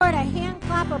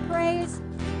praise.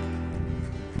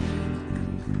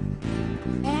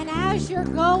 And as you're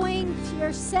going to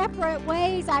your separate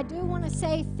ways, I do want to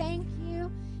say thank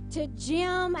you to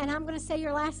Jim, and I'm going to say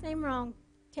your last name wrong.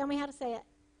 Tell me how to say it.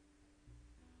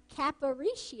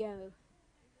 Caparicio.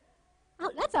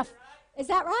 Oh, is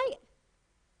that right?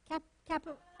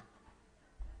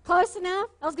 Close enough?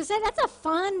 I was going to say, that's a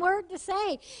fun word to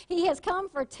say. He has come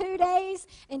for 2 days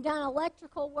and done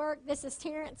electrical work. This is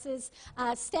Terrence's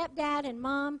stepdad and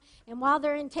mom. And while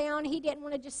they're in town, he didn't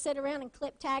want to just sit around and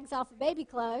clip tags off of baby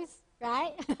clothes,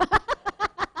 right?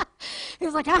 He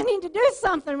was like, I need to do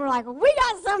something. We're like, we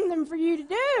got something for you to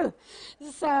do.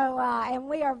 So, and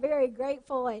we are very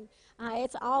grateful, and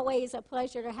it's always a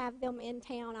pleasure to have them in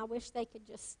town. I wish they could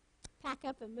just pack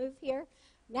up and move here.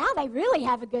 Now they really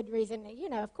have a good reason. You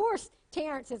know, of course,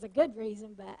 Terrence is a good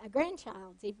reason, but a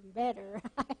grandchild's even better,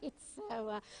 right?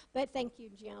 So, but thank you,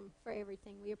 Jim, for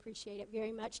everything. We appreciate it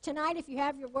very much. Tonight, if you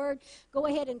have your word, go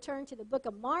ahead and turn to the book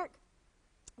of Mark.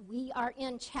 We are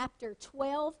in chapter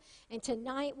 12, and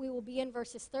tonight we will be in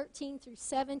verses 13 through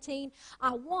 17.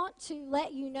 I want to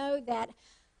let you know that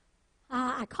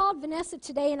I called Vanessa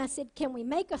today, and I said, can we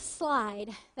make a slide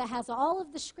that has all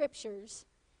of the scriptures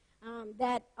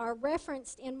that are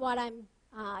referenced in what I'm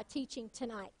teaching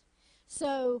tonight.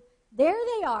 So there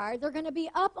they are. They're going to be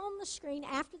up on the screen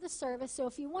after the service. So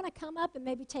if you want to come up and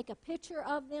maybe take a picture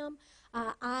of them,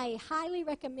 I highly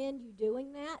recommend you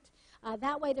doing that.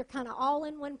 That way they're kind of all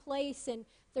in one place. And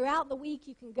throughout the week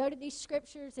you can go to these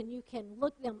scriptures and you can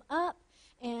look them up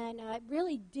and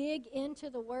really dig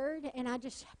into the Word. And I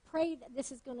just pray that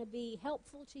this is going to be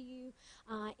helpful to you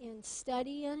in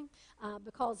studying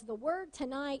because the Word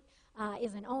tonight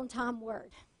is an on-time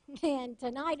Word. And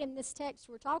tonight in this text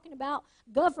we're talking about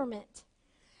government.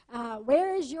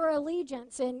 Where is your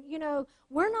allegiance? And, you know,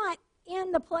 we're not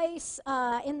in the place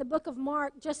in the book of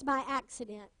Mark just by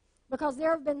accident, because there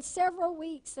have been several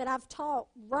weeks that I've taught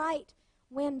right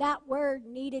when that word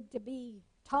needed to be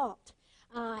taught.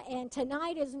 And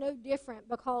tonight is no different,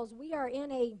 because we are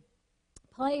in a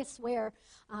place where,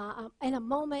 in a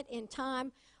moment in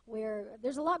time where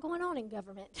there's a lot going on in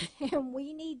government. And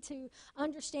we need to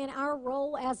understand our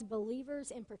role as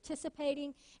believers in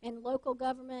participating in local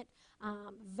government,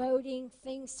 voting,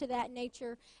 things to that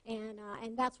nature.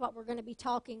 And that's what we're going to be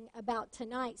talking about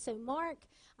tonight. So Mark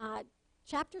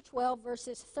chapter 12,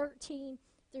 verses 13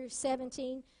 through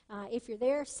 17. If you're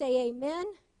there, say amen.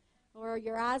 Or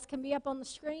your eyes can be up on the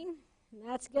screen. And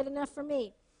that's good enough for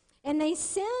me. And they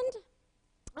send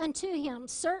unto him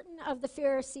certain of the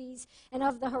Pharisees and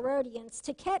of the Herodians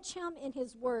to catch him in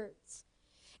his words.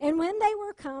 And when they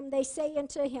were come, they say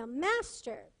unto him,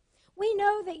 Master, we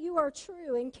know that you are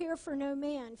true and care for no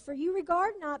man, for you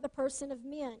regard not the person of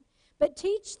men, but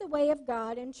teach the way of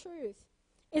God in truth.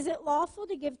 Is it lawful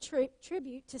to give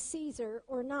tribute to Caesar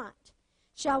or not?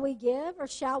 Shall we give or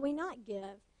shall we not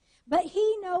give? But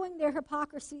he, knowing their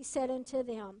hypocrisy, said unto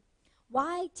them,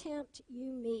 Why tempt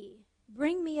you me?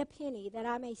 Bring me a penny, that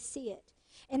I may see it.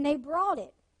 And they brought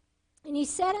it. And he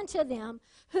said unto them,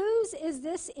 Whose is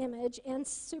this image and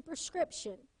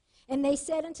superscription? And they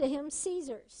said unto him,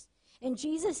 Caesar's. And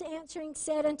Jesus answering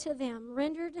said unto them,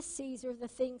 Render to Caesar the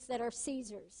things that are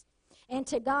Caesar's, and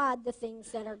to God the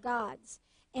things that are God's.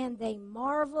 And they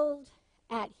marveled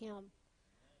at him.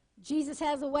 Jesus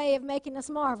has a way of making us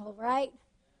marvel, right?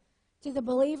 To the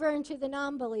believer and to the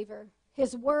non-believer.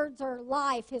 His words are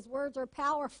life. His words are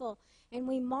powerful. And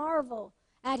we marvel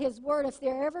at his word. If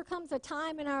there ever comes a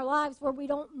time in our lives where we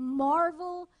don't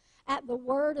marvel at the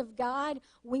word of God,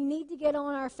 we need to get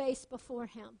on our face before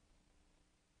him.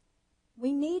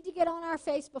 We need to get on our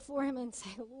face before him and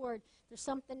say, Lord, there's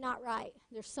something not right.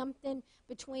 There's something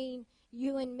between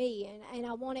you and me, and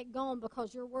I want it gone,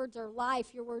 because your words are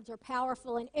life. Your words are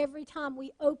powerful. And every time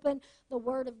we open the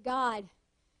word of God,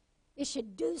 it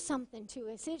should do something to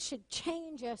us. It should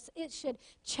change us. It should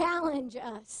challenge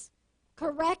us,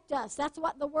 correct us. That's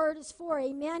what the word is for,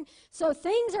 amen? So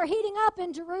things are heating up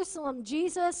in Jerusalem.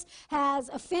 Jesus has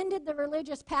offended the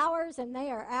religious powers, and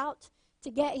they are out to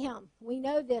get him. We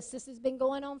know this. This has been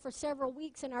going on for several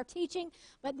weeks in our teaching,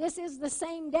 but this is the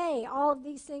same day. All of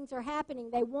these things are happening.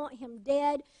 They want him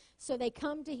dead, so they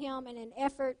come to him in an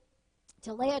effort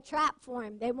to lay a trap for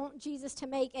him. They want Jesus to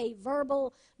make a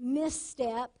verbal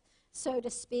misstep, so to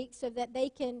speak, so that they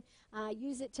can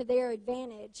use it to their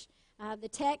advantage. The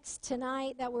text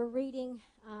tonight that we're reading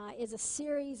is a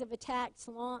series of attacks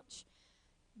launched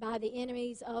by the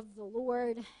enemies of the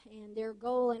Lord, and their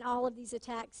goal in all of these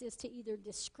attacks is to either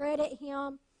discredit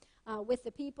him with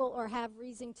the people or have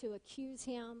reason to accuse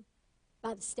him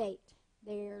by the state.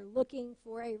 They're looking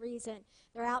for a reason.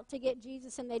 They're out to get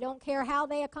Jesus, and they don't care how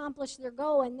they accomplish their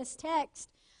goal. In this text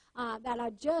that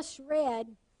I just read,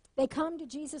 they come to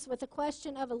Jesus with a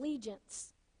question of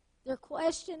allegiance. They're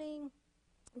questioning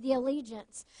the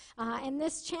allegiance. And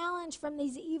this challenge from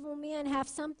these evil men have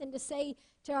something to say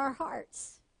to our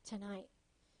hearts tonight.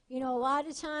 You know, a lot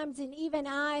of times, and even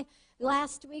I,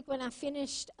 last week when I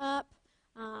finished up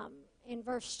in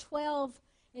verse 12,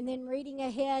 and then reading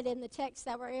ahead in the text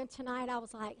that we're in tonight, I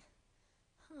was like,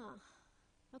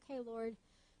 okay, Lord,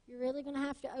 you're really going to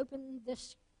have to open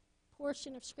this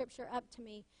portion of Scripture up to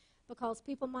me, because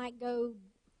people might go,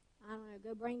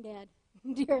 go brain dead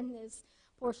during this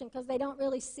portion, because they don't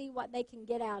really see what they can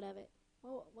get out of it.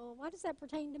 Well, why does that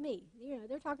pertain to me? You know,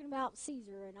 they're talking about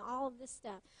Caesar and all of this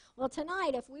stuff. Well,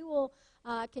 tonight, if we will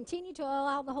continue to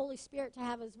allow the Holy Spirit to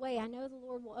have his way, I know the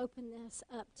Lord will open this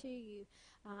up to you.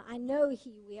 I know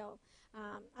he will.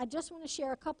 I just want to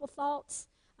share a couple thoughts.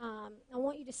 I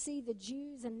want you to see the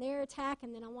Jews and their attack,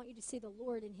 and then I want you to see the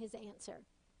Lord and his answer,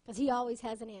 because he always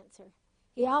has an answer.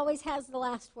 He always has the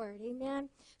last word. Amen?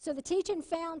 So the teaching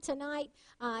found tonight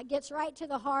gets right to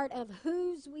the heart of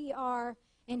whose we are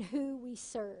and who we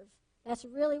serve. That's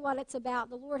really what it's about.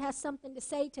 The Lord has something to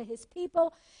say to his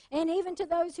people, and even to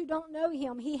those who don't know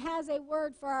him. He has a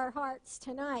word for our hearts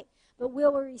tonight, but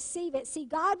will we receive it? See,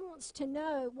 God wants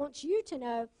you to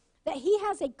know that he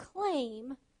has a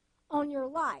claim on your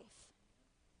life.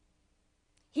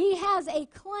 He has a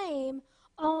claim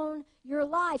on your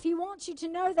life. He wants you to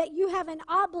know that you have an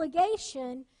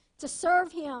obligation to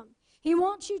serve him. He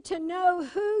wants you to know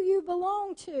who you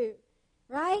belong to,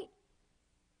 right?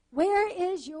 Where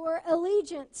is your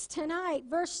allegiance tonight?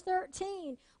 Verse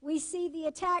 13, we see the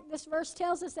attack. This verse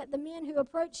tells us that the men who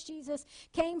approached Jesus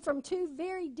came from two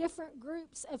very different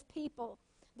groups of people,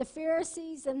 the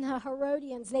Pharisees and the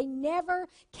Herodians. They never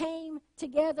came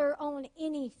together on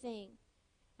anything.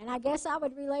 And I guess I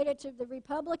would relate it to the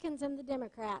Republicans and the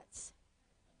Democrats.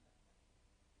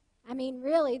 I mean,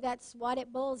 really, that's what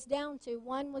it boils down to.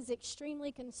 One was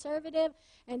extremely conservative,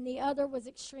 and the other was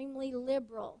extremely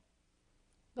liberal.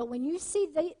 But when you see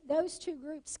those two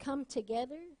groups come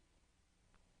together,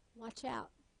 watch out.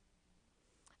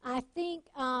 I think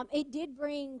it did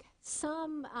bring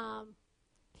some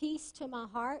peace to my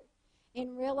heart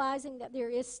in realizing that there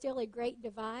is still a great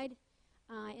divide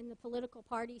in the political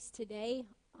parties today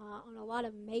on a lot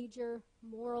of major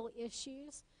moral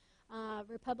issues,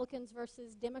 Republicans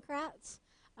versus Democrats.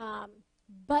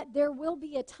 But there will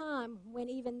be a time when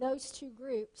even those two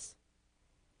groups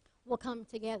will come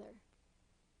together.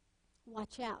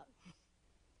 Watch out,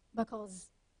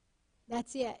 because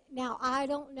that's it. Now, I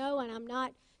don't know, and I'm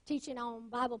not teaching on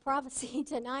Bible prophecy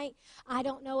tonight. I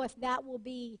don't know if that will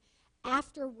be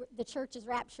after the church is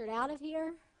raptured out of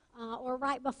here or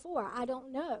right before. I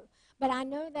don't know. But I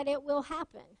know that it will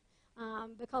happen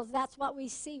because that's what we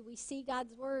see. We see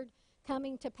God's word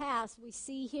coming to pass. We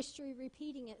see history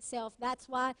repeating itself. That's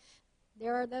why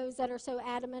there are those that are so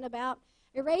adamant about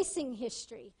erasing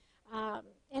history.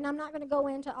 And I'm not going to go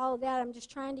into all of that. I'm just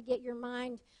trying to get your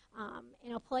mind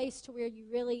in a place to where you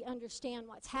really understand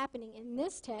what's happening in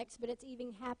this text, but it's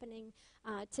even happening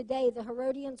today. The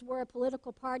Herodians were a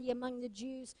political party among the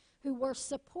Jews who were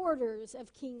supporters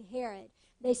of King Herod.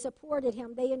 They supported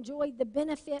him. They enjoyed the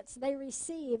benefits they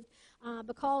received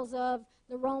because of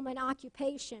the Roman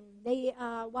occupation.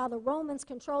 While the Romans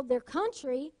controlled their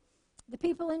country, the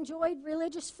people enjoyed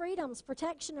religious freedoms,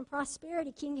 protection, and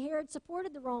prosperity. King Herod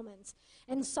supported the Romans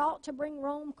and sought to bring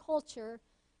Rome culture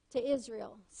to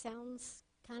Israel. Sounds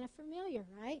kind of familiar,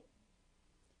 right?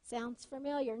 Sounds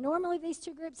familiar. Normally, these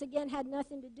two groups, again, had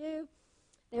nothing to do.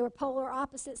 They were polar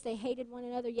opposites. They hated one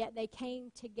another, yet they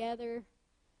came together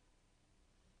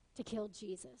to kill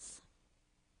Jesus.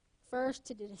 First,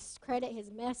 to discredit his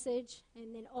message,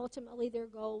 and then ultimately their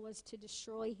goal was to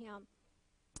destroy him.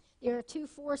 There are two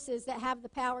forces that have the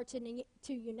power to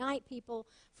unite people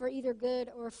for either good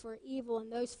or for evil,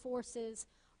 and those forces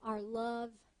are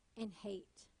love and hate.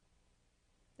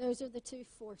 Those are the two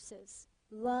forces,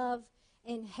 love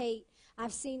and hate.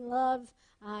 I've seen love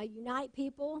unite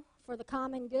people for the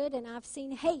common good, and I've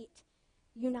seen hate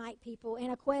unite people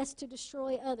in a quest to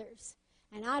destroy others.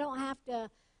 And I don't have to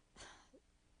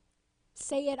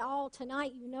say it all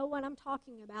tonight. You know what I'm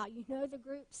talking about. You know the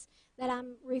groups that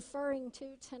I'm referring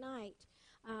to tonight.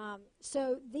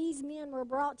 So these men were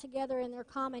brought together in their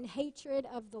common hatred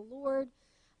of the Lord,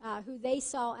 who they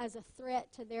saw as a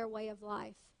threat to their way of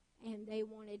life, and they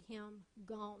wanted him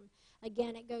gone.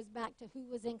 Again, it goes back to who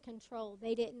was in control.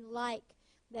 They didn't like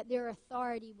that their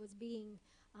authority was being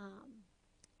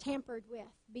tampered with,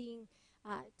 being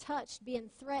touched, being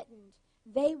threatened.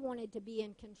 They wanted to be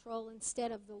in control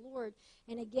instead of the Lord.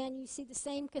 And again, you see the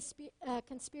same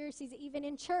conspiracies even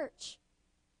in church.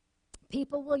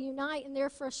 People will unite in their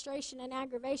frustration and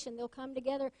aggravation. They'll come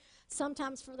together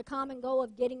sometimes for the common goal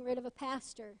of getting rid of a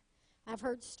pastor. I've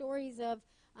heard stories of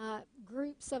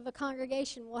groups of a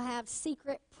congregation will have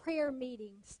secret prayer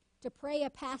meetings to pray a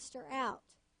pastor out.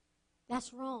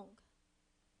 That's wrong.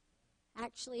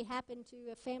 Actually happened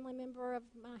to a family member of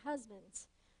my husband's.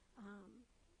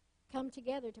 Come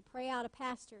together to pray out a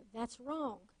pastor. That's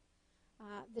wrong.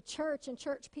 The church and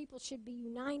church people should be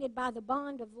united by the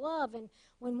bond of love. And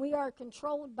when we are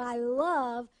controlled by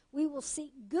love, we will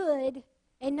seek good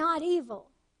and not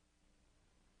evil.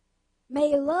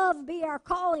 May love be our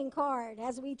calling card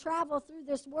as we travel through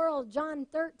this world. John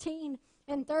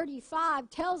 13:35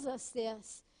 tells us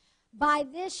this. By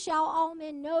this shall all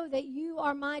men know that you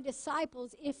are my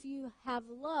disciples, if you have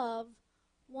love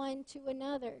one to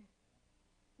another.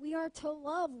 We are to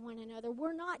love one another.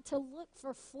 We're not to look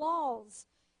for flaws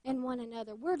in one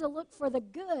another. We're to look for the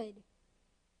good.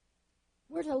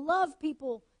 We're to love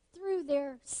people through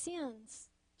their sins,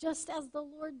 just as the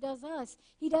Lord does us.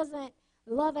 He doesn't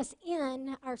love us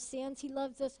in our sins. He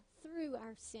loves us through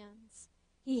our sins.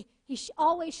 He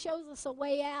always shows us a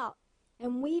way out.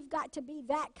 And we've got to be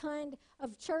that kind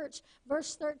of church.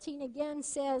 Verse 13 again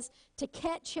says to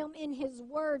catch him in his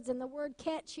words. And the word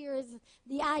catch here is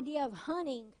the idea of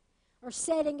hunting or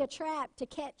setting a trap to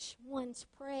catch one's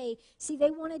prey. See,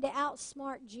 they wanted to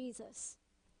outsmart Jesus.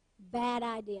 Bad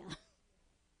idea.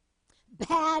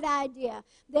 Bad idea.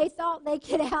 They thought they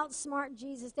could outsmart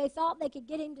Jesus. They thought they could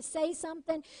get him to say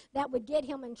something that would get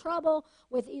him in trouble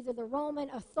with either the Roman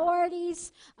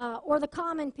authorities or the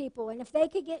common people. And if they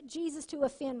could get Jesus to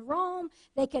offend Rome,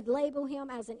 they could label him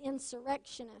as an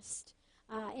insurrectionist.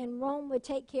 And Rome would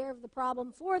take care of the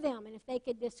problem for them. And if they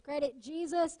could discredit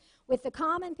Jesus with the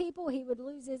common people, he would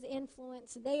lose his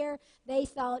influence there. They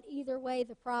thought either way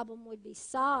the problem would be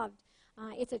solved.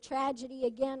 It's a tragedy,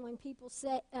 again, when people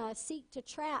seek to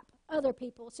trap other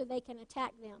people so they can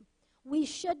attack them. We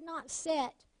should not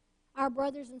set our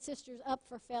brothers and sisters up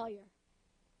for failure.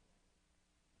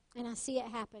 And I see it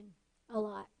happen a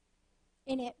lot.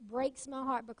 And it breaks my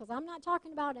heart because I'm not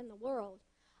talking about in the world.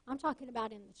 I'm talking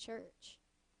about in the church.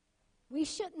 We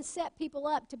shouldn't set people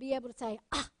up to be able to say,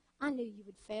 I knew you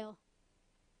would fail.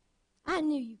 I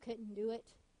knew you couldn't do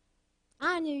it.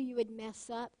 I knew you would mess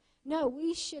up. No,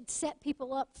 we should set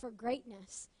people up for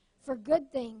greatness, for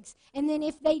good things. And then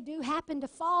if they do happen to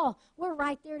fall, we're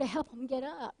right there to help them get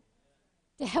up,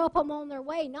 to help them on their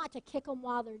way, not to kick them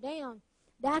while they're down.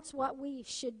 That's what we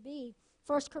should be.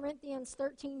 1 Corinthians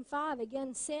 13:5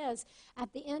 again says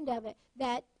at the end of it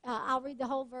that, I'll read the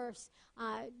whole verse,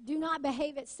 do not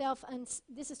behave itself,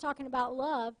 this is talking about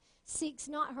love, seeks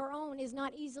not her own, is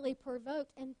not easily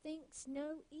provoked, and thinks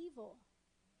no evil.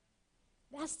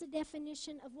 That's the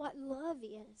definition of what love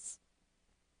is.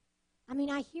 I mean,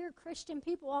 I hear Christian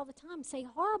people all the time say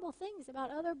horrible things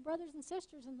about other brothers and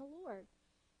sisters in the Lord.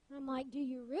 And I'm like, do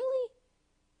you really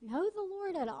know the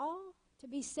Lord at all to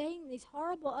be saying these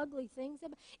horrible, ugly things?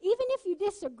 Even if you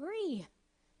disagree,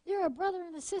 they're a brother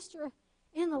and a sister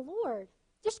in the Lord.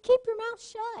 Just keep your mouth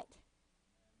shut.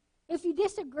 If you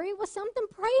disagree with something,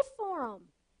 pray for them.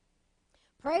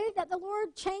 Pray that the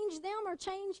Lord change them or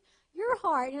change your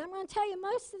heart. And I'm going to tell you,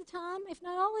 most of the time, if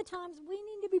not all the times, we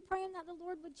need to be praying that the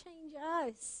Lord would change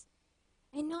us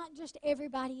and not just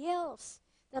everybody else,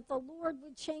 that the Lord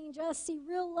would change us. See,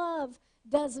 real love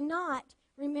does not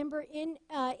remember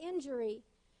injury.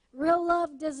 Real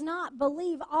love does not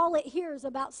believe all it hears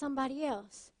about somebody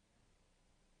else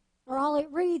or all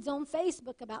it reads on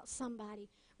Facebook about somebody.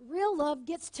 Real love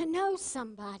gets to know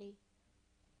somebody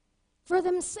for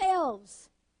themselves.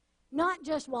 Not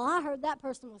just, well, I heard that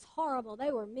person was horrible.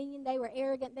 They were mean, they were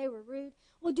arrogant, they were rude.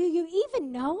 Well, do you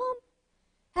even know them?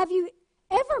 Have you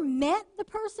ever met the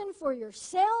person for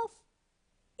yourself?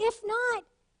 If not,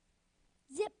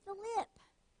 zip the lip.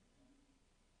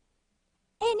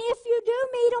 And if you do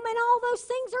meet them and all those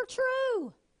things are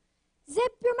true,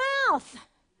 zip your mouth.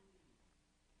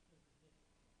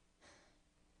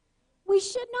 We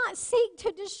should not seek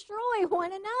to destroy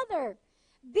one another.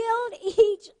 Build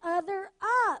each other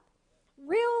up.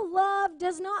 Real love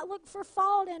does not look for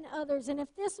fault in others. And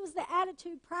if this was the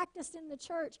attitude practiced in the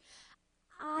church,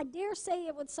 I dare say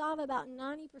it would solve about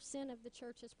 90% of the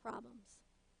church's problems.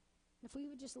 If we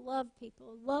would just love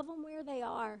people, love them where they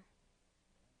are,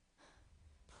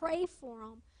 pray for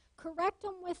them, correct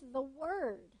them with the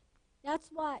word. That's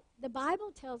what the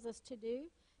Bible tells us to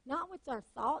do, not with our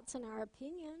thoughts and our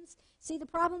opinions. See, the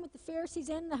problem with the Pharisees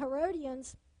and the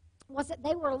Herodians was that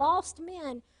they were lost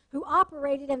men who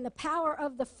operated in the power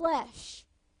of the flesh.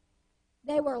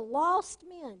 They were lost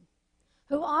men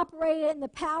who operated in the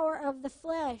power of the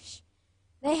flesh.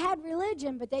 They had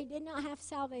religion, but they did not have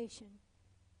salvation.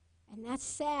 And that's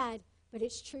sad, but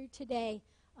it's true today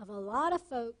of a lot of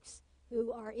folks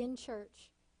who are in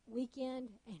church week in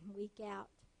and week out.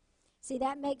 See,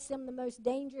 that makes them the most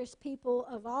dangerous people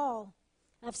of all.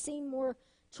 I've seen more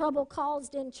trouble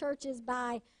caused in churches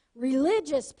by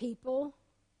religious people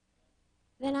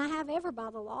than I have ever by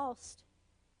the lost.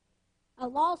 A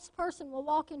lost person will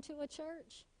walk into a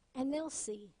church and they'll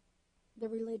see the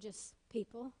religious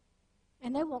people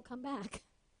and they won't come back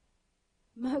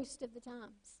most of the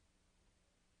times.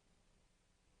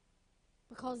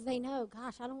 Because they know,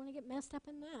 gosh, I don't want to get messed up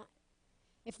in that.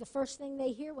 If the first thing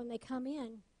they hear when they come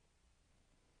in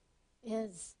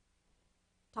is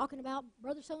talking about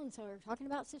brother so-and-so or talking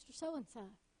about sister so-and-so,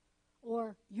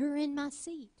 or you're in my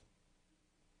seat,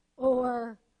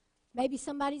 or maybe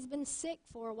somebody's been sick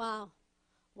for a while.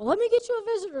 Well, let me get you a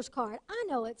visitor's card. I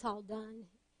know it's all done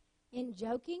in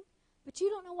joking, but you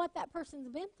don't know what that person's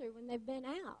been through when they've been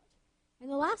out. And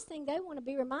the last thing they want to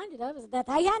be reminded of is that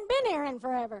they hadn't been here in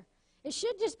forever. It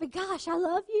should just be, gosh, I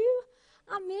love you.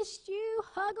 I missed you.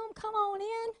 Hug them. Come on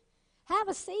in. Have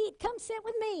a seat. Come sit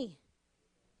with me.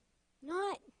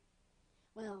 Not,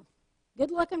 well,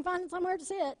 good luck in finding somewhere to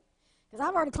sit, because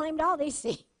I've already claimed all these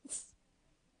seats.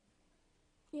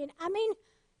 You know, I mean,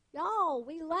 y'all,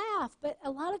 we laugh, but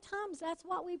a lot of times that's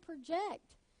what we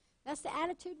project. That's the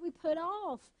attitude we put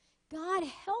off. God,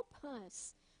 help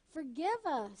us. Forgive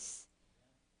us.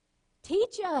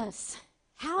 Teach us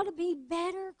how to be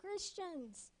better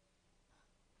Christians.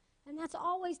 And that's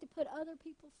always to put other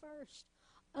people first.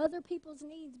 Other people's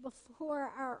needs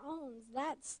before our own.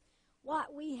 That's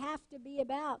what we have to be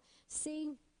about.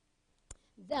 See,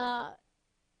 the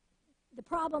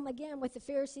problem again with the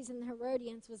Pharisees and the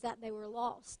Herodians was that they were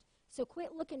lost. So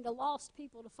quit looking to lost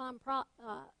people to find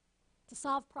to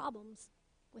solve problems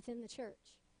within the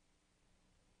church.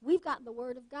 We've got the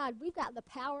Word of God. We've got the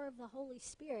power of the Holy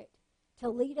Spirit to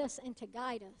lead us and to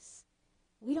guide us.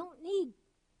 We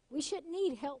shouldn't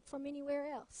need help from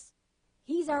anywhere else.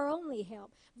 He's our only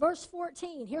help. Verse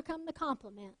 14, here come the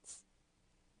compliments.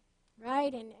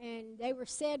 Right? And they were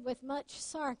said with much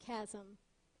sarcasm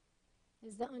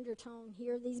is the undertone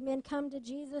here. These men come to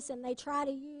Jesus and they try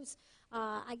to use,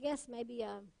 I guess, maybe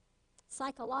a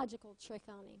psychological trick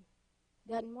on him.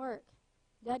 Doesn't work.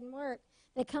 Doesn't work.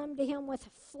 They come to him with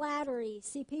flattery.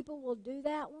 See, people will do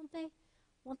that, won't they?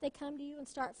 Won't they come to you and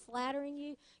start flattering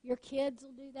you? Your kids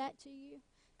will do that to you.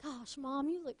 Gosh, Mom,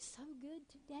 you look so good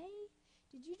today.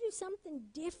 Did you do something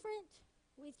different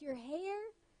with your hair?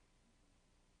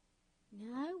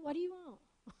 No? What do you want?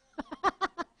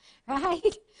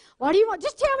 Right? What do you want?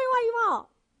 Just tell me what you want.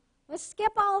 Let's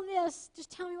skip all this.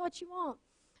 Just tell me what you want.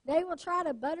 They will try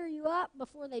to butter you up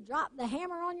before they drop the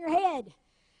hammer on your head.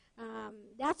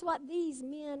 That's what these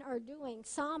men are doing.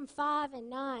 Psalm 5 and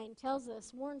 9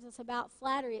 warns us about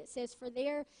flattery. It says, for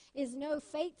there is no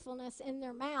faithfulness in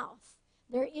their mouth.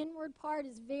 Their inward part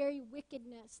is very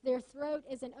wickedness. Their throat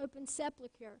is an open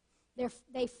sepulchre.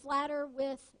 They flatter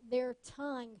with their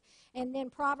tongue. And then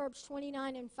Proverbs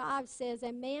 29 and 5 says,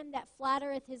 a man that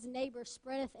flattereth his neighbor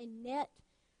spreadeth a net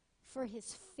for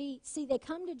his feet. See, they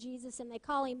come to Jesus and they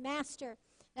call him master.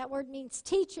 That word means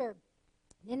teacher.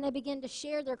 Then they begin to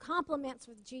share their compliments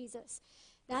with Jesus.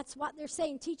 That's what they're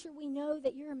saying. Teacher, we know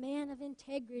that you're a man of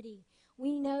integrity.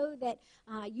 We know that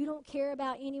you don't care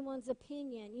about anyone's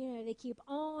opinion. You know, they keep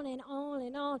on and on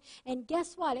and on. And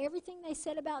guess what? Everything they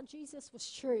said about Jesus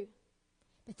was true.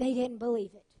 But they didn't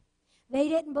believe it. They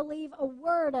didn't believe a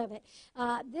word of it.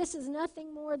 This is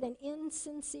nothing more than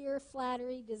insincere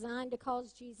flattery designed to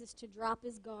cause Jesus to drop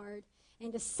his guard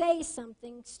and to say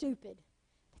something stupid.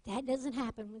 But that doesn't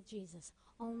happen with Jesus.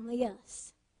 Only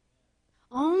us.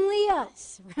 Only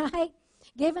us, right?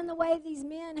 Given the way these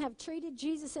men have treated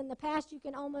Jesus in the past, you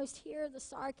can almost hear the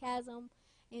sarcasm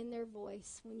in their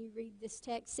voice when you read this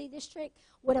text. See, this trick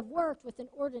would have worked with an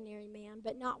ordinary man,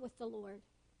 but not with the Lord.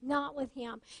 Not with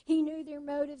him. He knew their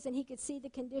motives and he could see the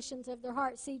conditions of their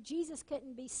hearts. See, Jesus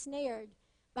couldn't be snared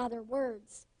by their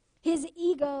words. His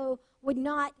ego would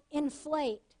not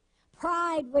inflate.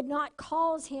 Pride would not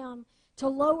cause him to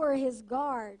lower his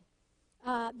guard.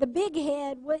 The big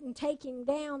head wouldn't take him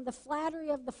down. The flattery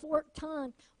of the forked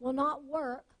tongue will not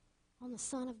work on the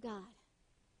Son of God.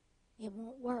 It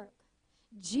won't work.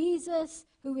 Jesus,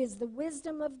 who is the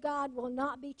wisdom of God, will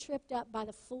not be tripped up by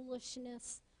the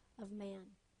foolishness of man.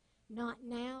 Not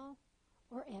now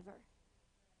or ever.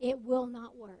 It will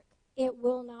not work. It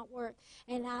will not work.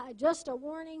 And just a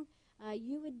warning,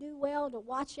 you would do well to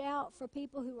watch out for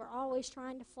people who are always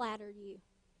trying to flatter you,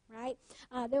 right?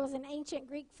 There was an ancient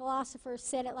Greek philosopher who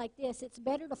said it like this: it's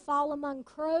better to fall among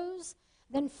crows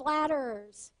than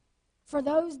flatterers, for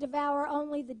those devour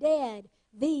only the dead,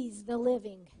 these the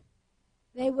living.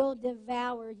 They will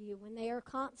devour you when they are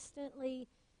constantly,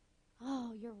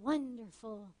 oh, you're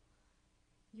wonderful,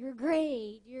 you're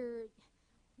great, you're,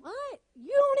 what?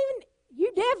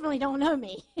 You definitely don't know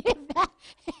me.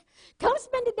 Come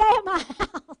spend a day at my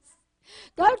house.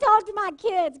 Go talk to my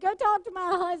kids. Go talk to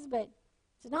my husband.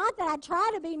 It's not that I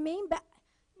try to be mean, but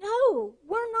no,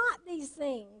 we're not these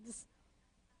things.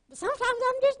 But sometimes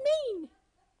I'm just mean.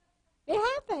 It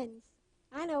happens.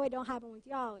 I know it don't happen with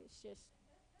y'all. It's just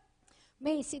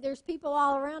me. See, there's people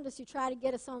all around us who try to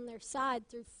get us on their side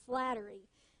through flattery.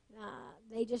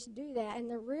 They just do that. And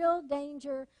the real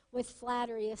danger with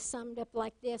flattery is summed up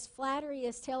like this. Flattery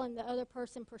is telling the other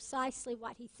person precisely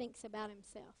what he thinks about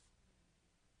himself.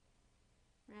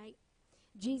 Right?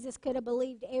 Jesus could have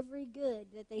believed every good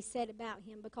that they said about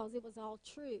him because it was all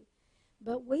true.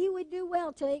 But we would do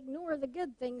well to ignore the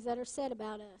good things that are said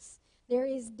about us. There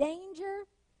is danger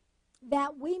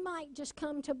that we might just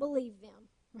come to believe them,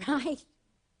 right?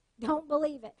 Don't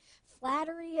believe it.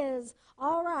 Flattery is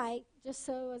all right, just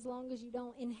so as long as you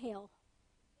don't inhale.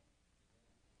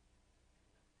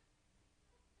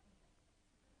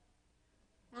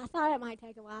 I thought it might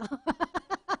take a while.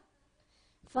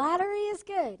 Flattery is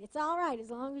good. It's all right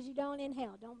as long as you don't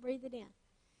inhale. Don't breathe it in.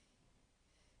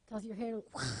 Because your head will,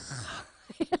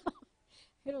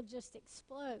 it'll just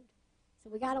explode.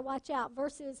 So we got to watch out.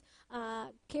 Verses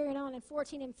carrying on in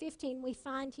 14 and 15, we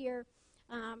find here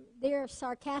their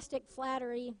sarcastic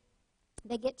flattery.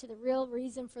 They get to the real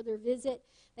reason for their visit.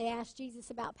 They ask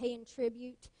Jesus about paying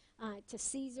tribute to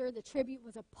Caesar. The tribute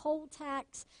was a poll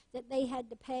tax that they had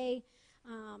to pay,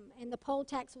 and the poll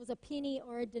tax was a penny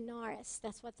or a denarius.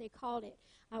 That's what they called it,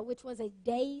 which was a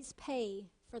day's pay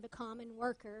for the common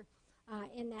worker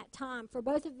in that time. For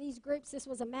both of these groups, this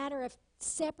was a matter of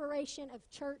separation of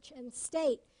church and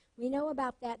state. We know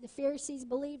about that. The Pharisees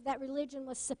believed that religion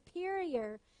was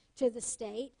superior to the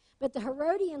state, but the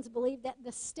Herodians believed that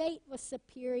the state was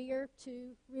superior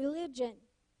to religion.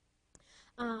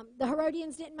 The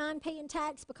Herodians didn't mind paying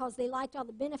tax because they liked all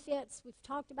the benefits. We've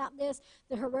talked about this.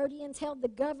 The Herodians held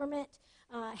that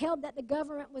the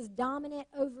government was dominant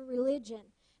over religion.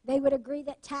 They would agree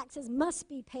that taxes must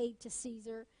be paid to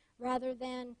Caesar rather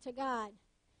than to God.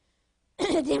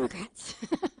 Democrats.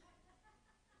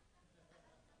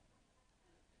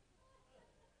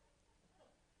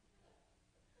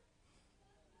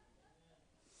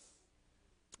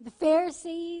 The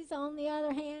Pharisees, on the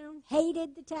other hand,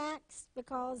 hated the tax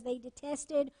because they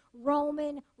detested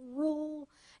Roman rule,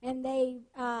 and they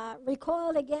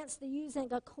recoiled against the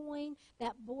using a coin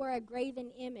that bore a graven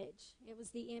image. It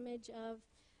was the image of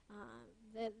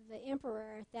the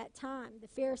emperor at that time. The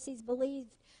Pharisees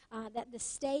believed that the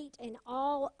state and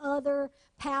all other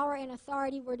power and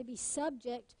authority were to be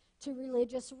subject to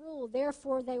religious rule.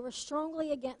 Therefore, they were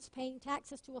strongly against paying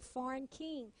taxes to a foreign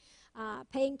king.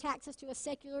 Paying taxes to a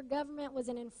secular government was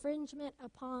an infringement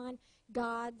upon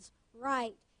God's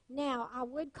right. Now, I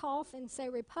would cough and say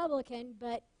Republican,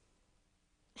 but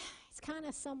it's kind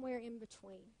of somewhere in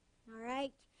between, all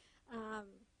right?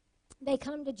 They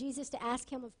come to Jesus to ask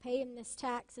him if paying this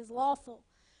tax is lawful,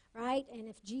 right? And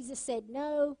if Jesus said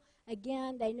no,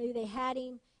 again, they knew they had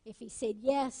him. If he said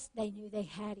yes, they knew they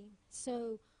had him.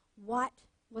 So what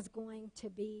was going to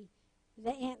be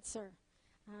the answer?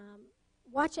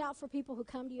 Watch out for people who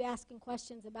come to you asking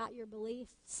questions about your belief.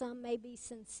 Some may be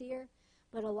sincere,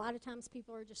 but a lot of times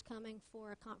people are just coming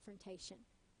for a confrontation.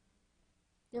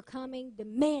 They're coming,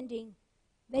 demanding.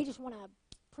 They just want to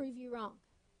prove you wrong,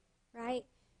 right?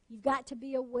 You've got to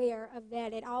be aware of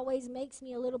that. It always makes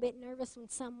me a little bit nervous when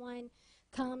someone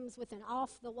comes with an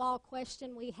off-the-wall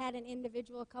question. We had an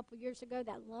individual a couple years ago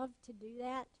that loved to do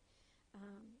that.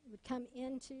 Would come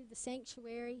into the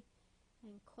sanctuary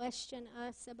and question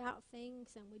us about things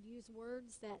and would use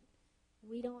words that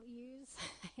we don't use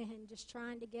and just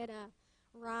trying to get a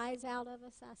rise out of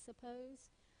us, I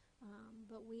suppose.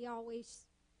 But we always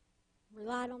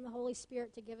relied on the Holy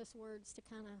Spirit to give us words to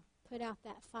kind of put out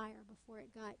that fire before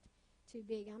it got too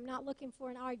big. I'm not looking for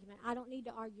an argument. I don't need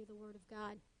to argue the Word of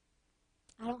God.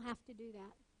 I don't have to do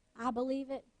that. I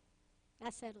believe it.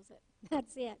 That settles it.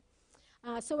 That's it.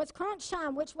 So it's crunch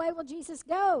time. Which way will Jesus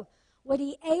go? Would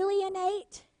he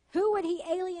alienate? Who would he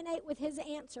alienate with his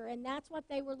answer? And that's what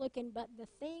they were looking. But the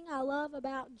thing I love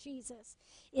about Jesus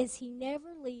is he never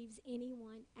leaves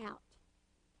anyone out.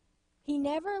 He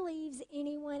never leaves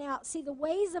anyone out. See, the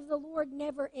ways of the Lord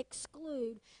never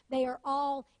exclude. They are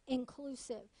all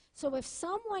inclusive. So if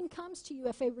someone comes to you,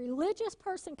 if a religious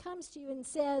person comes to you and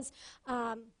says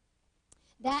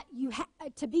that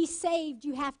to be saved,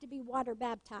 you have to be water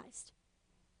baptized,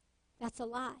 that's a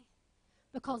lie.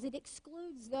 Because it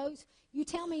excludes those. You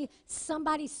tell me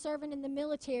somebody's serving in the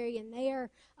military and they are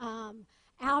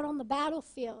out on the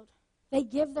battlefield. They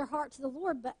give their heart to the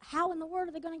Lord, but how in the world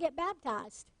are they going to get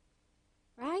baptized?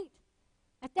 Right?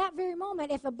 At that very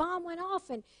moment, if a bomb went off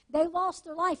and they lost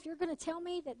their life, you're going to tell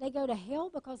me that they go to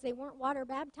hell because they weren't water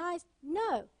baptized?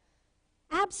 No,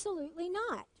 absolutely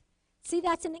not. See,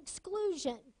 that's an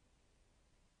exclusion.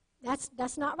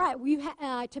 That's not right.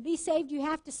 To be saved, you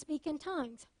have to speak in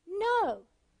tongues. No,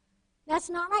 that's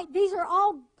not right. These are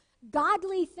all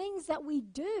godly things that we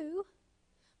do,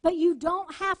 but you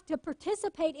don't have to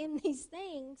participate in these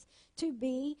things to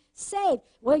be saved.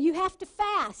 Well, you have to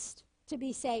fast to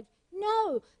be saved.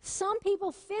 No, some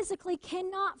people physically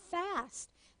cannot fast.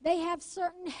 They have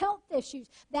certain health issues.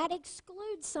 That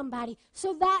excludes somebody.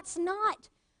 So that's not,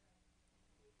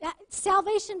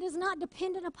 salvation is not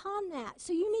dependent upon that.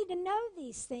 So you need to know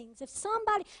these things. If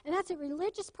somebody, and that's a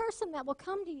religious person that will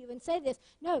come to you and say this,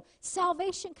 no,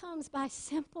 salvation comes by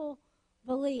simple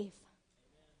belief,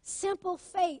 simple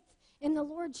faith in the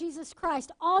Lord Jesus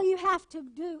Christ. All you have to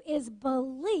do is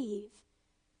believe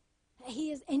that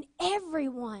He is, and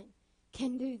everyone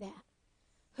can do that.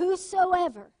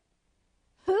 Whosoever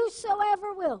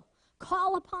will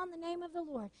call upon the name of the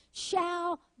Lord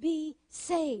shall be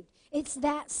saved. It's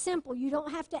that simple. You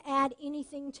don't have to add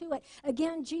anything to it.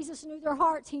 Again, Jesus knew their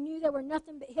hearts. He knew they were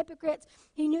nothing but hypocrites.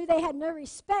 He knew they had no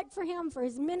respect for Him, for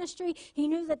His ministry. He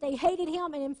knew that they hated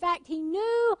Him, and in fact, He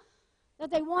knew that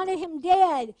they wanted Him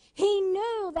dead. He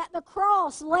knew that the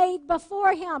cross laid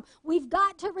before Him. We've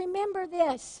got to remember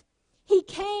this. He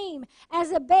came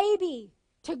as a baby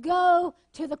to go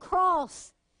to the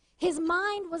cross. His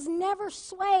mind was never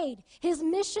swayed. His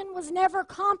mission was never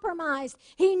compromised.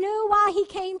 He knew why He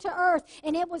came to earth,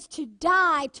 and it was to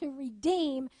die to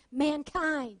redeem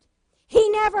mankind. He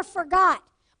never forgot,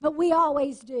 but we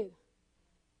always do.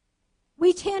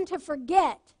 We tend to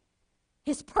forget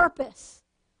His purpose.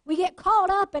 We get caught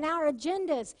up in our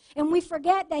agendas, and we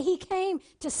forget that He came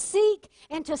to seek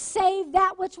and to save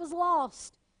that which was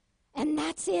lost. And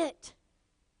that's it.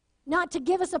 Not to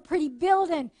give us a pretty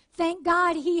building. Thank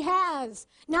God He has.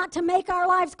 Not to make our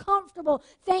lives comfortable.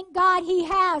 Thank God He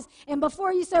has. And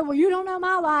before you say, well, you don't know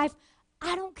my life,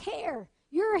 I don't care.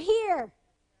 You're here.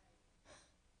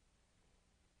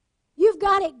 You've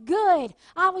got it good.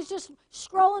 I was just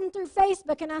scrolling through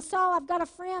Facebook and I saw I've got a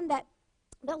friend that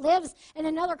lives in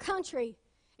another country,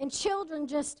 and children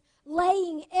just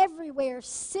laying everywhere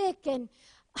sick, and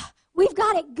we've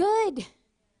got it good.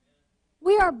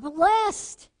 We are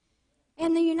blessed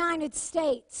in the United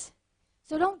States.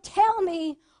 So don't tell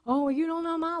me, oh, you don't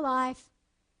know my life.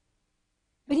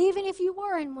 But even if you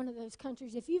were in one of those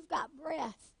countries, if you've got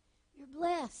breath, you're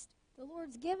blessed. The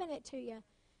Lord's given it to you.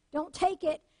 Don't take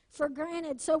it for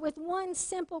granted. So with one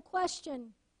simple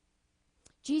question,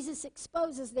 Jesus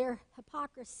exposes their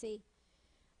hypocrisy.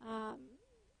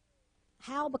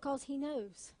 How? Because He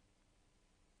knows.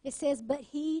 It says, but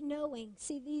He knowing.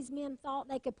 See, these men thought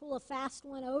they could pull a fast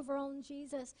one over on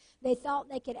Jesus. They thought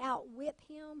they could outwit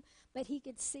Him, but He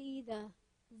could see the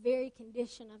very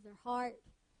condition of their heart.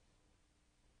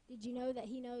 Did you know that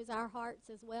He knows our hearts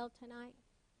as well tonight?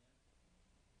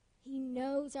 He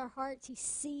knows our hearts. He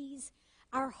sees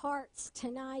our hearts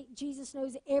tonight. Jesus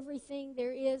knows everything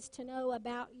there is to know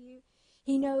about you.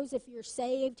 He knows if you're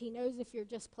saved. He knows if you're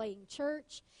just playing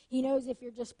church. He knows if you're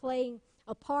just playing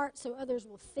a part so others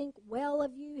will think well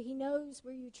of you. He knows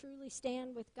where you truly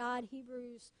stand with God.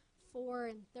 Hebrews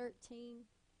 4:13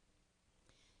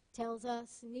 tells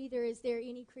us, neither is there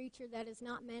any creature that is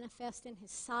not manifest in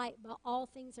His sight, but all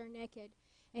things are naked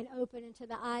and open unto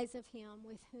the eyes of Him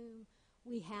with whom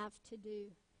we have to do.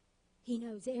 He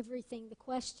knows everything. The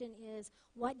question is,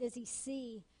 what does He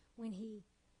see when He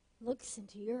looks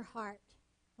into your heart?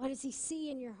 What does He see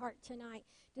in your heart tonight?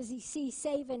 Does He see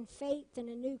saving faith and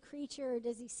a new creature, or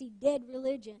does He see dead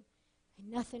religion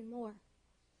and nothing more?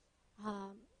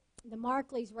 The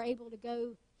Markleys were able to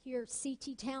go hear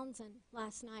C.T. Townsend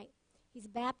last night. He's a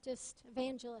Baptist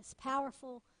evangelist,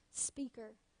 powerful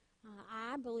speaker.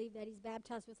 I believe that he's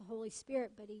baptized with the Holy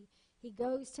Spirit, but he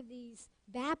goes to these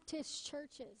Baptist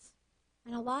churches,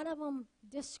 and a lot of them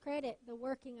discredit the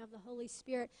working of the Holy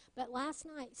Spirit. But last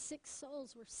night, 6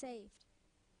 souls were saved.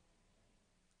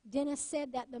 Dennis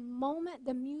said that the moment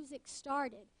the music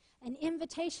started, an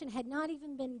invitation had not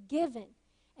even been given,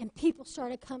 and people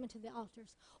started coming to the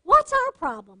altars. What's our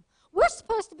problem? We're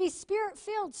supposed to be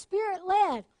Spirit-filled,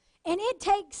 Spirit-led, and it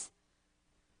takes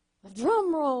a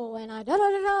drum roll and a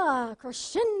da-da-da-da,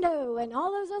 crescendo, and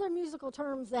all those other musical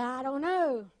terms that I don't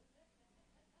know.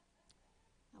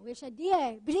 I wish I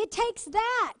did. But it takes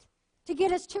that to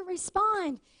get us to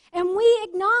respond. And we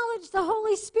acknowledge the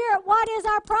Holy Spirit. What is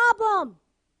our problem?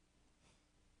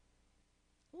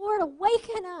 Lord,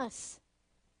 awaken us.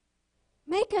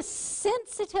 Make us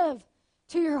sensitive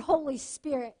to your Holy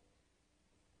Spirit.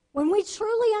 When we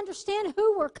truly understand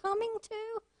who we're coming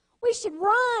to, we should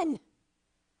run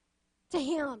to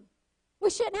him. We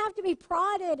shouldn't have to be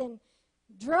prodded and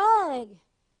drugged.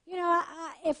 You know,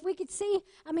 if we could see,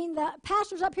 the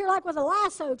pastor's up here like with a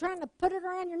lasso trying to put it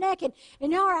around your neck, and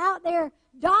y'all are out there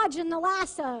dodging the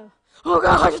lasso. Oh,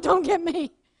 gosh, don't get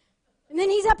me. And then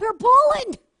he's up here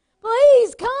pulling.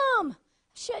 Please, come.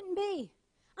 Shouldn't be.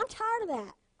 I'm tired of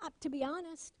that, to be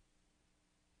honest.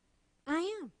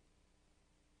 I am.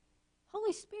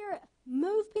 Holy Spirit,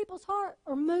 move people's heart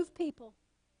or move people.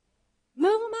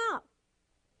 Move them out.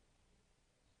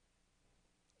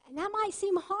 And that might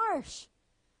seem harsh,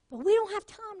 but we don't have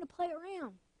time to play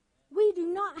around. We do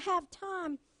not have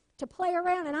time to play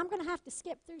around. And I'm going to have to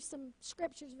skip through some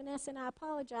scriptures, Vanessa, and I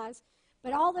apologize.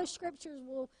 But all those scriptures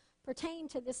will pertain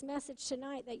to this message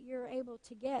tonight that you're able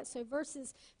to get. So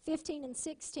verses 15 and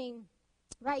 16,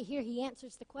 right here, he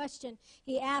answers the question.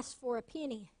 He asks for a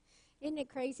penny. Isn't it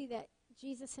crazy that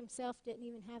Jesus himself didn't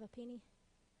even have a penny?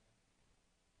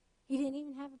 He didn't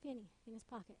even have a penny in his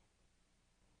pocket.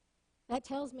 That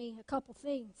tells me a couple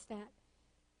things, that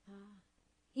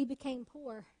he became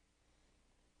poor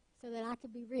so that I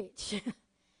could be rich.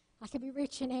 I could be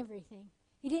rich in everything.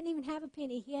 He didn't even have a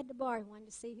penny. He had to borrow one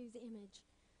to see whose image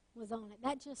was on it.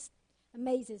 That just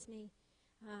amazes me.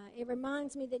 It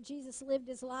reminds me that Jesus lived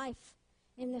his life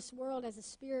in this world as a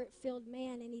Spirit-filled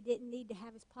man, and he didn't need to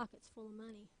have his pockets full of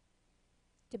money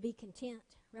to be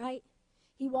content, right?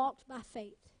 He walked by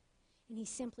faith, and he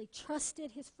simply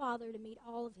trusted his Father to meet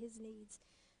all of his needs.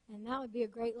 And that would be a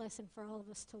great lesson for all of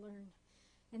us to learn.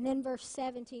 And then verse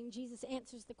 17, Jesus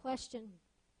answers the question,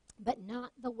 but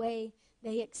not the way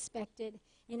they expected.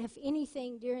 And if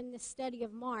anything, during this study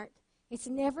of Mark, it's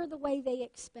never the way they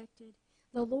expected.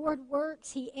 The Lord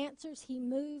works, he answers, he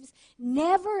moves,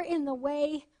 never in the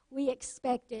way we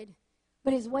expected.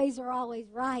 But his ways are always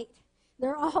right.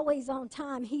 They're always on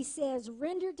time. He says,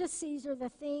 render to Caesar the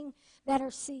thing that are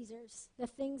Caesar's, the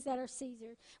things that are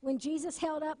Caesar. When Jesus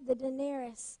held up the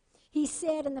denarius, he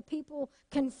said, and the people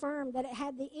confirmed that it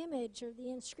had the image or the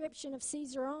inscription of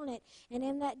Caesar on it. And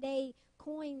in that day,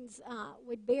 coins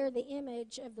would bear the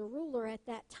image of the ruler at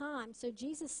that time. So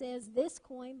Jesus says, this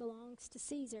coin belongs to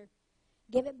Caesar.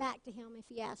 Give it back to him if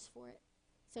he asks for it.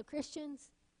 So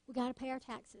Christians, we got to pay our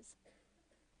taxes.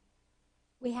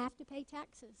 We have to pay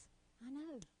taxes. I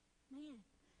know, man,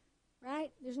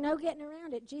 right? There's no getting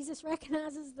around it. Jesus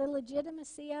recognizes the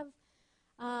legitimacy of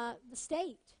the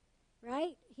state,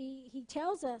 right? He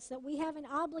tells us that we have an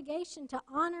obligation to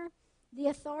honor the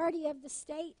authority of the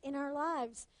state in our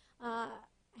lives.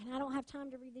 And I don't have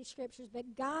time to read these scriptures,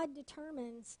 but God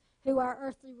determines who our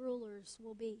earthly rulers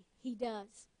will be. He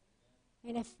does.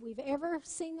 And if we've ever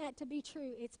seen that to be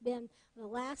true, it's been the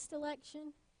last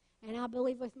election, and I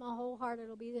believe with my whole heart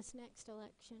it'll be this next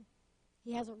election.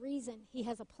 He has a reason, he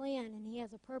has a plan, and he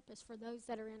has a purpose for those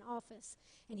that are in office.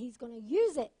 And he's going to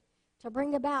use it to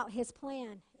bring about his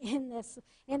plan in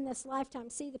this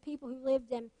lifetime. See, the people who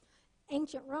lived in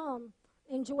ancient Rome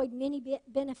enjoyed many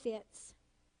benefits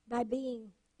by being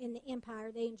in the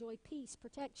empire. They enjoyed peace,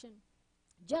 protection,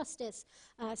 justice,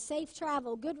 safe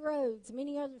travel, good roads,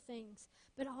 many other things.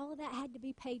 But all of that had to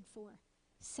be paid for.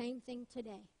 Same thing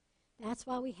today. That's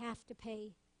why we have to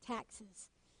pay taxes.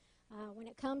 When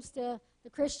it comes to the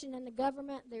Christian and the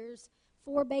government, there's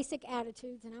 4 basic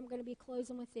attitudes, and I'm going to be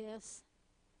closing with this,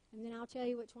 and then I'll tell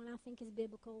you which one I think is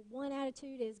biblical. One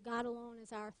attitude is God alone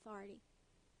is our authority.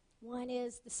 One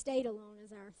is the state alone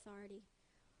is our authority.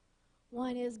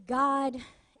 One is God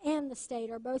and the state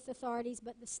are both authorities,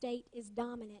 but the state is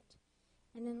dominant.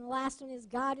 And then the last one is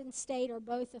God and state are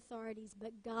both authorities,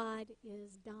 but God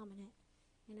is dominant.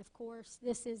 And of course,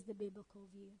 this is the biblical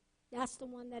view. That's the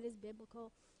one that is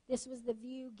biblical. This was the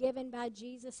view given by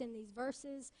Jesus in these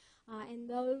verses, and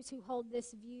those who hold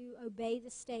this view obey the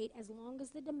state as long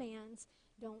as the demands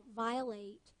don't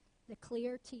violate the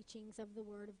clear teachings of the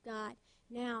Word of God.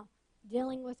 Now,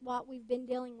 dealing with what we've been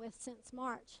dealing with since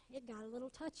March, it got a little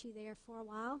touchy there for a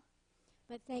while,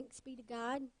 but thanks be to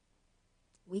God,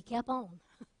 we kept on.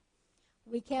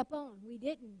 We kept on. We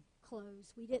didn't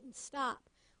close. We didn't stop.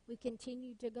 We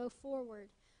continued to go forward.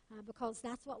 because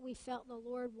that's what we felt the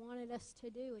Lord wanted us to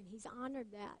do, and He's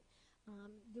honored that.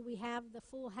 Do we have the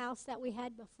full house that we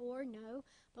had before? No,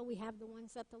 but we have the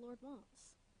ones that the Lord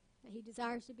wants, that He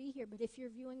desires to be here. But if you're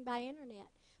viewing by internet,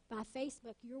 by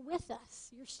Facebook, you're with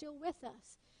us. You're still with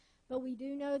us. But we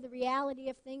do know the reality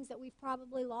of things that we've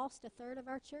probably lost a third of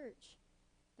our church.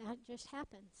 That just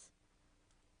happens.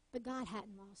 But God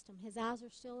hadn't lost them. His eyes are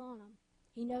still on them.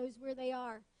 He knows where they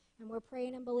are, and we're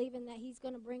praying and believing that He's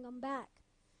going to bring them back.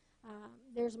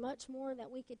 There's much more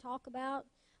that we could talk about,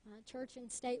 church and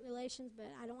state relations, but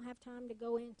I don't have time to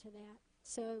go into that.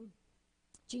 So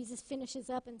Jesus finishes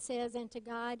up and says, "And to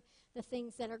God the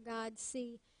things that are God's."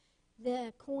 See,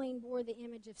 the coin bore the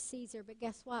image of Caesar, but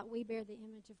guess what? We bear the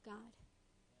image of God.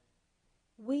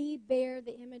 We bear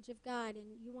the image of God,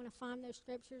 and you want to find those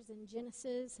scriptures in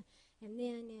Genesis, and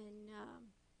then in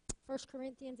 1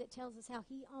 Corinthians it tells us how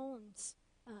He owns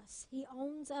us. He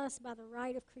owns us by the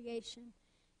right of creation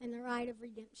and the right of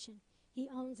redemption. He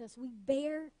owns us. We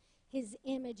bear His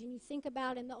image, and you think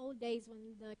about in the old days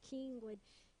when the king would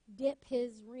dip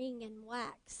his ring in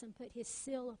wax and put his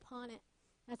seal upon it.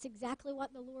 That's exactly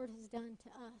what the Lord has done to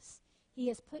us. He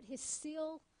has put His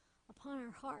seal upon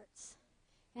our hearts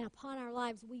and upon our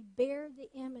lives. We bear the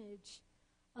image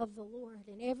of the Lord,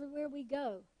 and everywhere we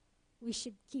go, we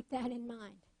should keep that in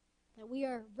mind, that we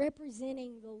are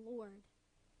representing the Lord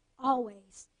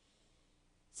always.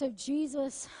 So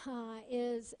Jesus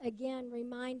is, again,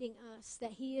 reminding us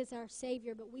that He is our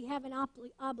Savior, but we have an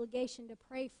obligation to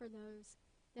pray for those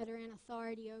that are in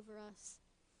authority over us.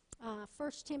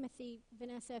 1 Timothy,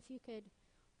 Vanessa, if you could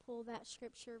pull that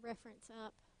scripture reference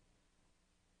up.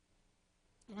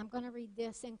 And I'm going to read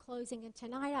this in closing. And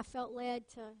tonight I felt led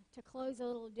to close a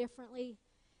little differently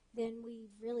than we've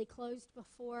really closed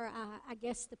before. I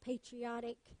guess the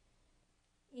patriotic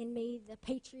in me, the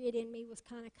patriot in me was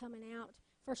kind of coming out.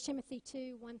 1 Timothy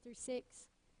 2, 1 through 6.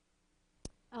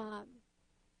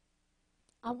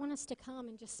 I want us to come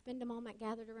and just spend a moment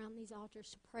gathered around these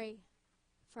altars to pray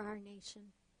for our nation,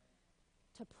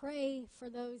 to pray for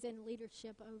those in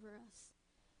leadership over us,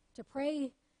 to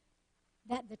pray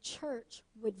that the church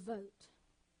would vote.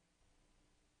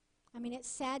 I mean, it's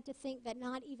sad to think that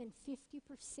not even 50%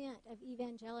 of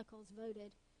evangelicals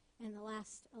voted in the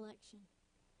last election.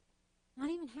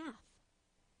 Not even half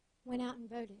went out and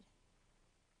voted.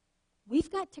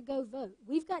 We've got to go vote.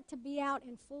 We've got to be out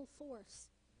in full force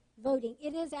voting.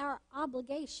 It is our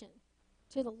obligation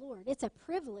to the Lord. It's a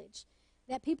privilege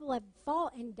that people have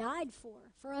fought and died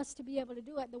for us to be able to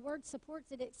do it. The Word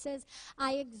supports it. It says,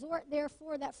 "I exhort,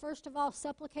 therefore, that first of all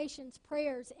supplications,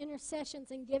 prayers,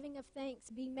 intercessions, and giving of thanks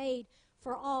be made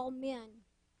for all men,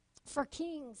 for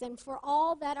kings, and for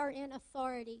all that are in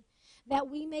authority, that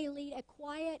we may lead a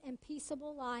quiet and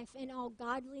peaceable life in all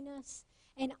godliness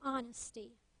and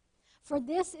honesty. For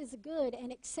this is good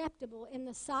and acceptable in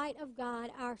the sight of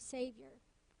God our Savior,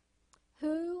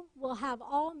 who will have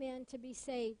all men to be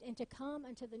saved and to come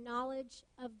unto the knowledge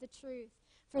of the truth.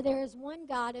 For there is one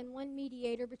God and one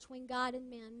mediator between God and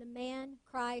men, the man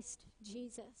Christ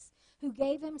Jesus, who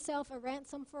gave Himself a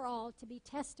ransom for all, to be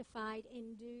testified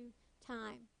in due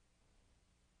time."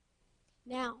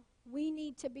 Now, we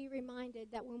need to be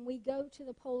reminded that when we go to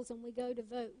the polls and we go to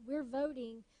vote, we're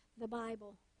voting the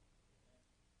Bible.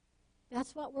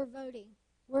 That's what we're voting.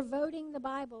 We're voting the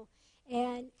Bible.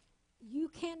 And you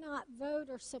cannot vote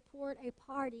or support a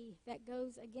party that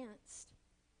goes against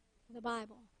the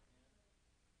Bible.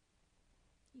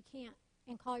 You can't,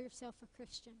 and call yourself a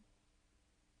Christian.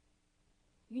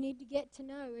 You need to get to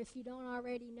know, if you don't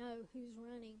already know, who's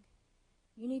running.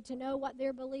 You need to know what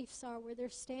their beliefs are, where their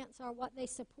stance are, what they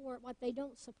support, what they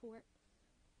don't support.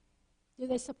 Do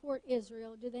they support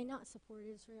Israel? Do they not support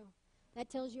Israel? That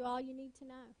tells you all you need to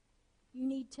know. You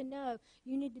need to know.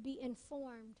 You need to be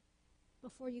informed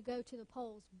before you go to the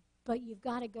polls. But you've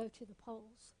got to go to the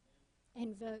polls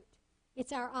and vote.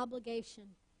 It's our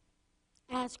obligation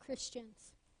as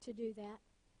Christians to do that.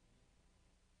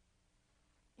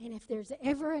 And if there's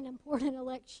ever an important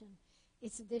election,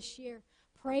 it's this year.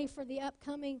 Pray for the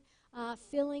upcoming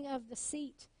filling of the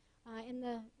seat in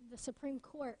the Supreme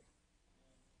Court.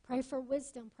 Pray for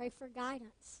wisdom. Pray for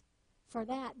guidance for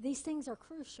that. These things are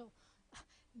crucial.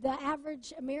 The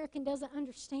average American doesn't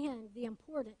understand the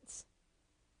importance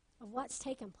of what's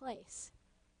taken place.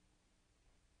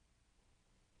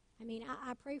 I mean,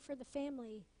 I pray for the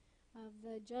family of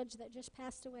the judge that just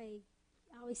passed away.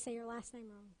 I always say her last name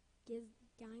wrong,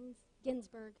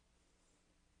 Ginsburg.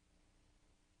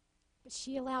 But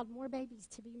she allowed more babies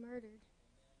to be murdered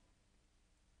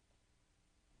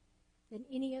than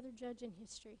any other judge in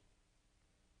history.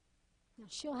 Now,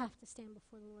 she'll have to stand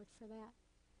before the Lord for that.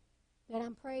 But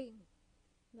I'm praying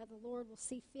that the Lord will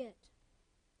see fit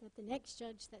that the next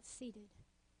judge that's seated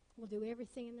will do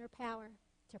everything in their power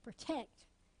to protect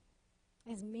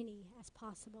as many as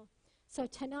possible. So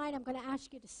tonight I'm going to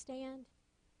ask you to stand.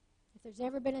 If there's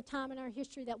ever been a time in our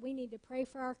history that we need to pray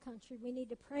for our country, we need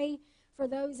to pray for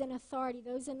those in authority,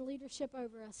 those in leadership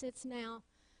over us, it's now.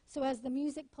 So as the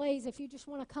music plays, if you just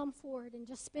want to come forward and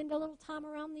just spend a little time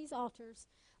around these altars,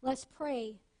 let's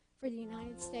pray for the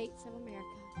United States of America.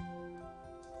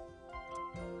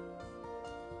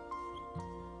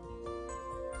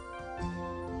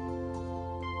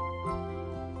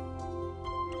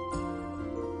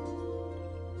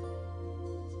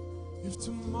 If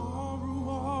tomorrow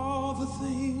all the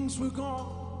things were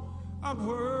gone, I'd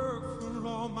work for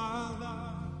all my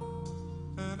life,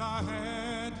 and I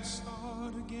had to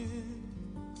start again,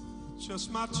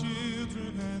 just my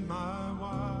children and my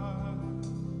wife.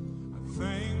 I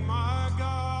thank my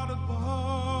God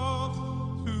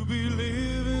above to be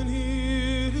living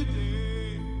here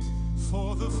today,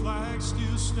 for the flag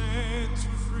still stands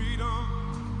for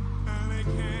freedom, and they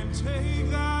can't take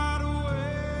that away.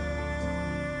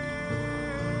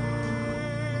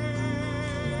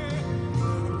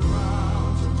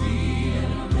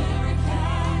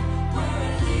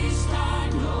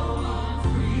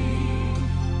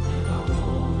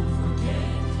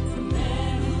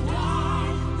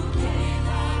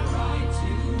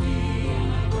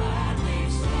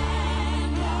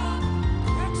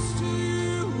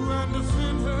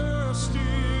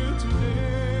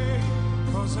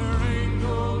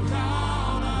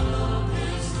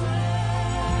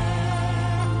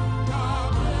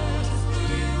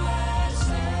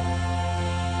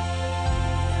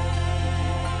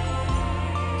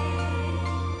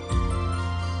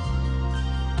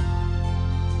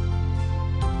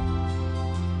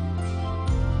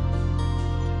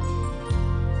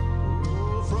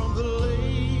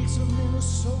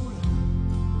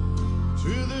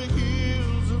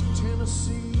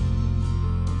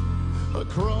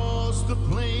 Across the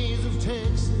plains of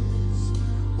Texas,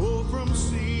 oh, from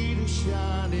sea to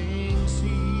shining sea,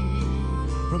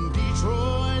 from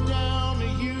Detroit down to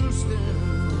Houston,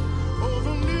 oh,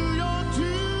 from New York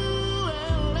to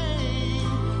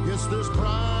LA. Yes, there's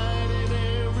pride in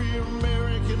every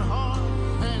American heart,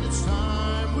 and it's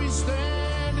time we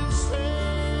stand and say,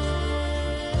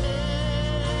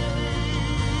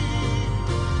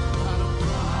 I'm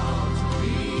proud to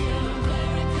be an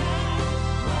American,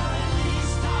 where at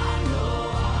least I know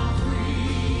I'm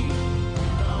free,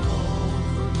 and I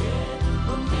won't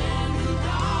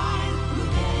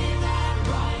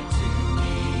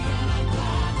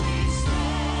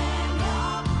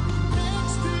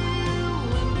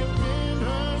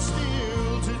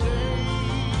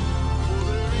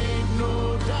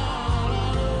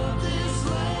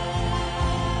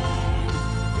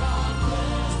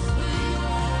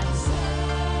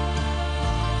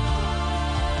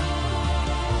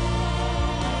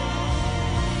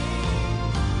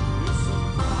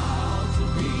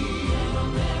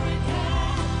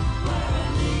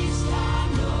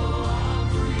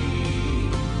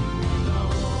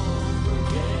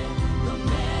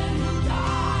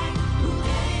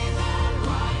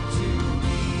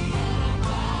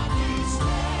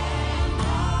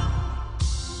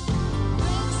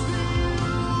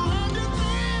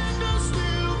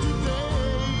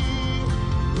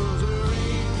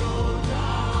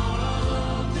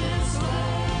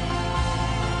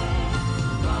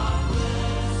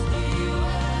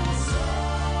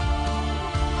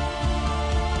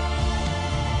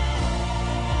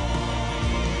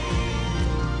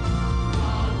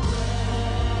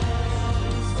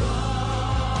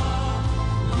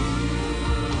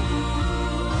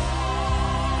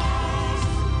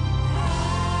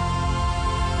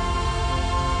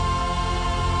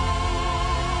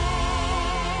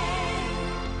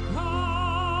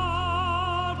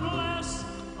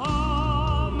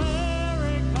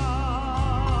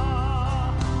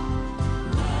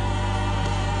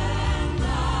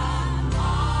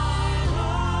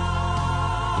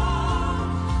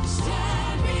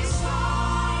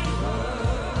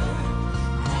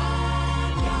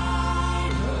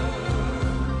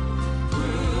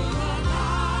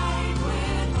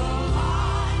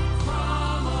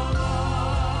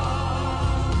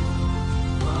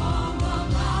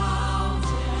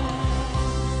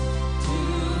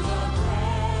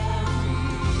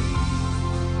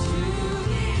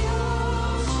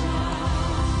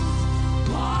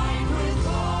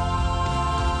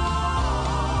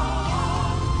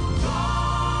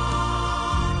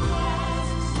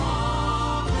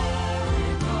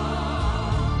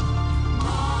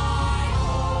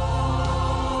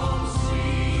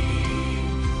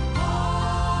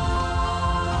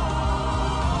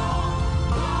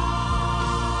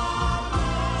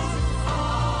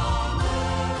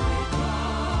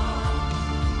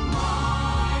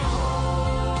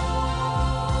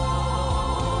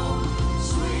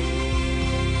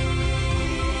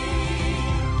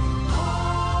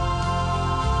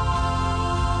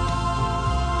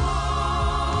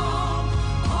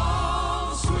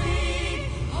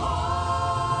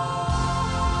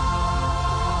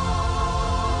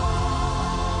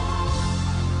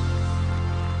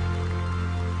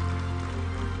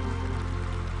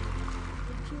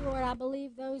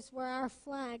those were our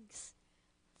flags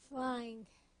flying,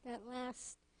 that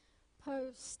last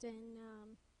post. And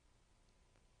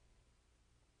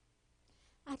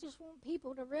I just want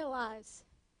people to realize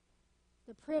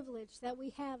the privilege that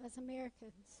we have as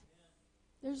Americans.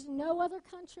 There's no other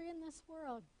country in this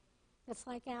world that's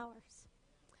like ours.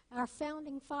 Our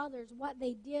founding fathers, what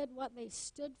they did, what they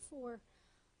stood for,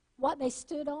 what they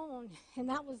stood on, and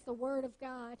that was the Word of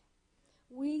God.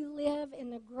 We live in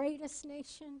the greatest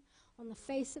nation on the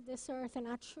face of this earth, and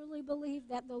I truly believe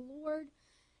that the Lord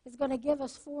is going to give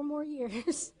us 4 more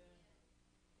years.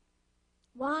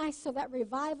 Why? So that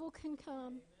revival can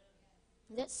come,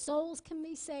 that souls can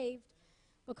be saved,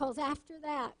 because after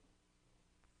that,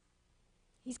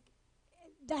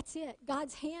 that's it.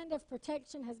 God's hand of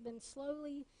protection has been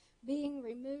slowly being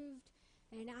removed,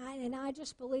 and I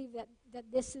just believe that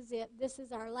this is it. This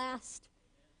is our last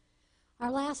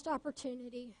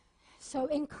opportunity. So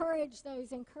encourage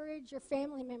those, encourage your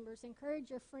family members, encourage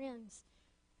your friends.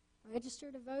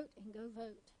 Register to vote and go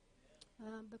vote,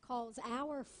 because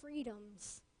our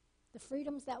freedoms, the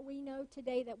freedoms that we know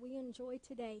today, that we enjoy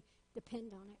today,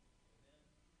 depend on it.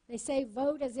 They say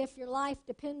vote as if your life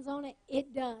depends on it.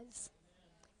 It does.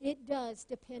 It does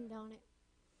depend on it.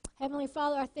 Heavenly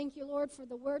Father, I thank you, Lord, for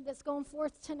the word that's going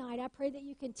forth tonight. I pray that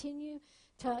you continue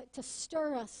to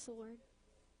stir us, Lord.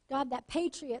 God, that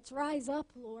patriots rise up,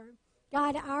 Lord.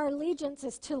 God, our allegiance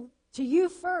is to you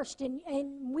first, and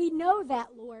we know that,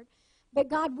 Lord. But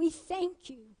God, we thank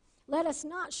you. Let us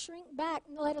not shrink back.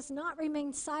 Let us not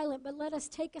remain silent, but let us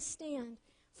take a stand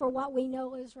for what we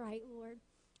know is right, Lord.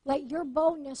 Let your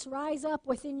boldness rise up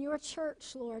within your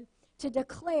church, Lord, to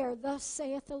declare, thus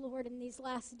saith the Lord, in these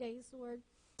last days, Lord.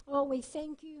 Oh, we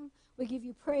thank you. We give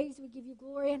you praise. We give you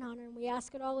glory and honor. And we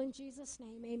ask it all in Jesus'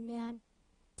 name. Amen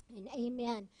and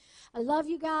amen. I love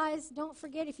you guys. Don't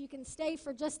forget, if you can stay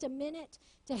for just a minute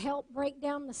to help break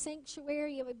down the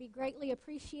sanctuary, it would be greatly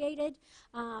appreciated.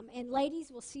 And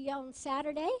ladies, we'll see you on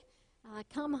Saturday.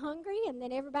 Come hungry, and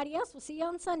then everybody else, we'll see you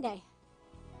on Sunday.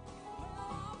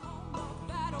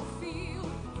 Battlefield.